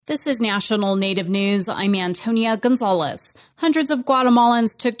This is National Native News. I'm Antonia Gonzalez. Hundreds of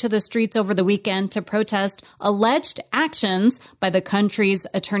Guatemalans took to the streets over the weekend to protest alleged actions by the country's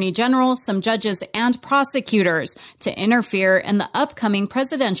attorney general, some judges, and prosecutors to interfere in the upcoming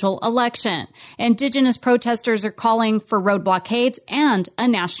presidential election. Indigenous protesters are calling for road blockades and a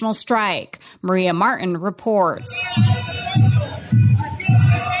national strike. Maria Martin reports.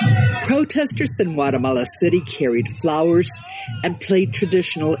 Protesters in Guatemala City carried flowers and played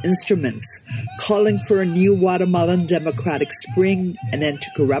traditional instruments, calling for a new Guatemalan democratic spring, an end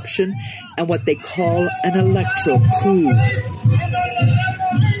to corruption, and what they call an electoral coup.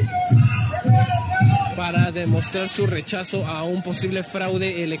 Para demostrar su rechazo a un posible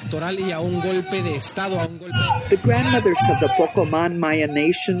fraude electoral y a un golpe de Estado, a un golpe. The grandmothers of the Pocoman Maya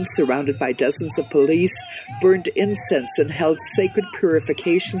Nation, surrounded by dozens of police, burned incense and held sacred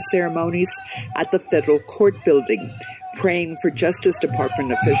purification ceremonies at the federal court building, praying for Justice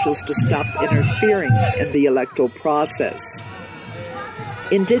Department officials to stop interfering in the electoral process.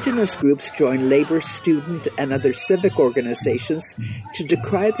 Indigenous groups join labor, student, and other civic organizations to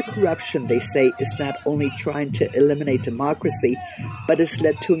decry the corruption they say is not only trying to eliminate democracy, but has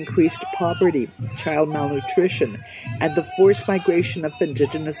led to increased poverty, child malnutrition, and the forced migration of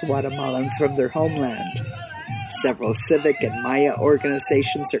indigenous Guatemalans from their homeland. Several civic and Maya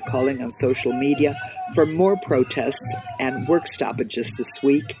organizations are calling on social media for more protests and work stoppages this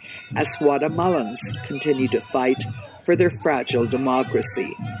week as Guatemalans continue to fight for their fragile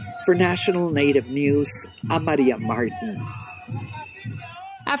democracy. For National Native News, I'm Maria Martin.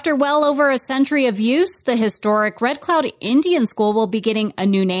 After well over a century of use, the historic Red Cloud Indian School will be getting a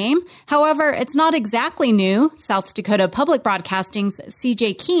new name. However, it's not exactly new. South Dakota Public Broadcasting's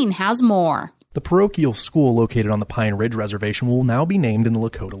CJ Keene has more. The parochial school located on the Pine Ridge Reservation will now be named in the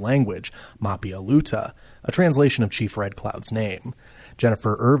Lakota language, Mapialuta, a translation of Chief Red Cloud's name.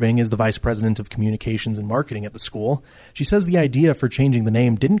 Jennifer Irving is the Vice President of Communications and Marketing at the school. She says the idea for changing the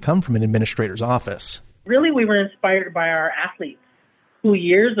name didn't come from an administrator's office. Really, we were inspired by our athletes who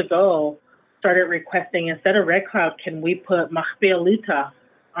years ago started requesting, instead of Red Cloud, can we put Mapialuta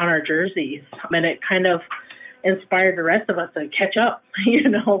on our jerseys? And it kind of inspired the rest of us to catch up,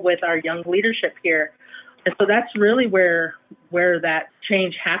 with our young leadership here. And so that's really where that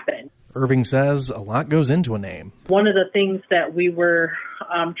change happened. Irving says a lot goes into a name. One of the things that we were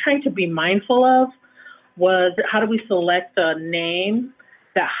trying to be mindful of was how do we select a name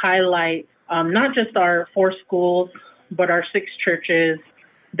that highlights not just our 4 schools, but our 6 churches,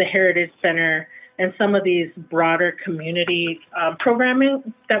 the Heritage Center, and some of these broader community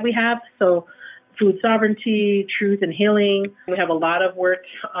programming that we have. So food sovereignty, truth and healing. We have a lot of work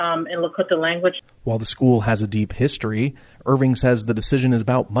in Lakota language. While the school has a deep history, Irving says the decision is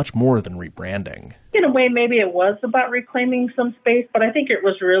about much more than rebranding. In a way, maybe it was about reclaiming some space, but I think it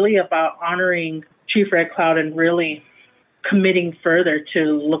was really about honoring Chief Red Cloud and really committing further to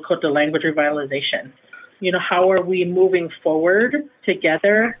Lakota language revitalization. How are we moving forward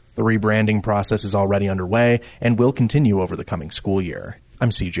together? The rebranding process is already underway and will continue over the coming school year. I'm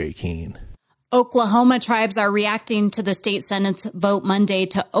CJ Keene. Oklahoma tribes are reacting to the state Senate's vote Monday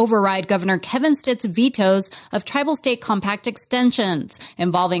to override Governor Kevin Stitt's vetoes of tribal state compact extensions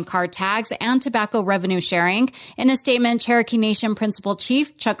involving car tags and tobacco revenue sharing. In a statement, Cherokee Nation Principal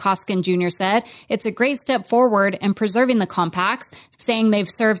Chief Chuck Hoskin Jr. said it's a great step forward in preserving the compacts, saying they've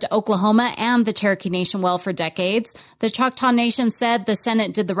served Oklahoma and the Cherokee Nation well for decades. The Choctaw Nation said the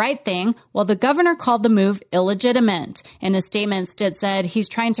Senate did the right thing, while the governor called the move illegitimate. In a statement, Stitt said he's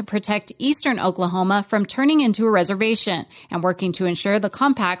trying to protect eastern Oklahoma from turning into a reservation and working to ensure the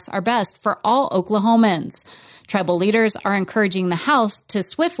compacts are best for all Oklahomans. Tribal leaders are encouraging the House to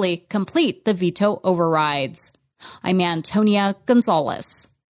swiftly complete the veto overrides. I'm Antonia Gonzalez.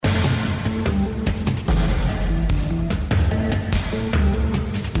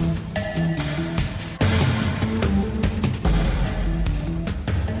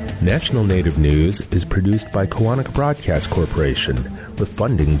 National Native News is produced by Koahnic Broadcast Corporation, with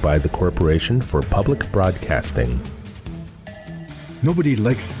funding by the Corporation for Public Broadcasting. Nobody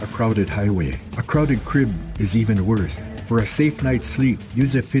likes a crowded highway. A crowded crib is even worse. For a safe night's sleep,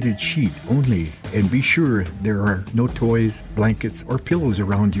 use a fitted sheet only, and be sure there are no toys, blankets, or pillows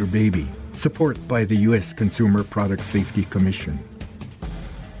around your baby. Support by the U.S. Consumer Product Safety Commission.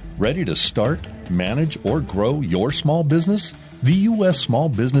 Ready to start, manage, or grow your small business? The U.S. Small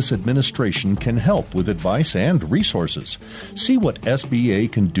Business Administration can help with advice and resources. See what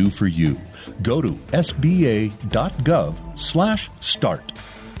SBA can do for you. Go to sba.gov/start.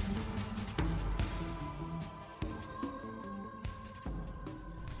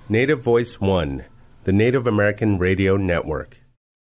 Native Voice One, the Native American Radio Network.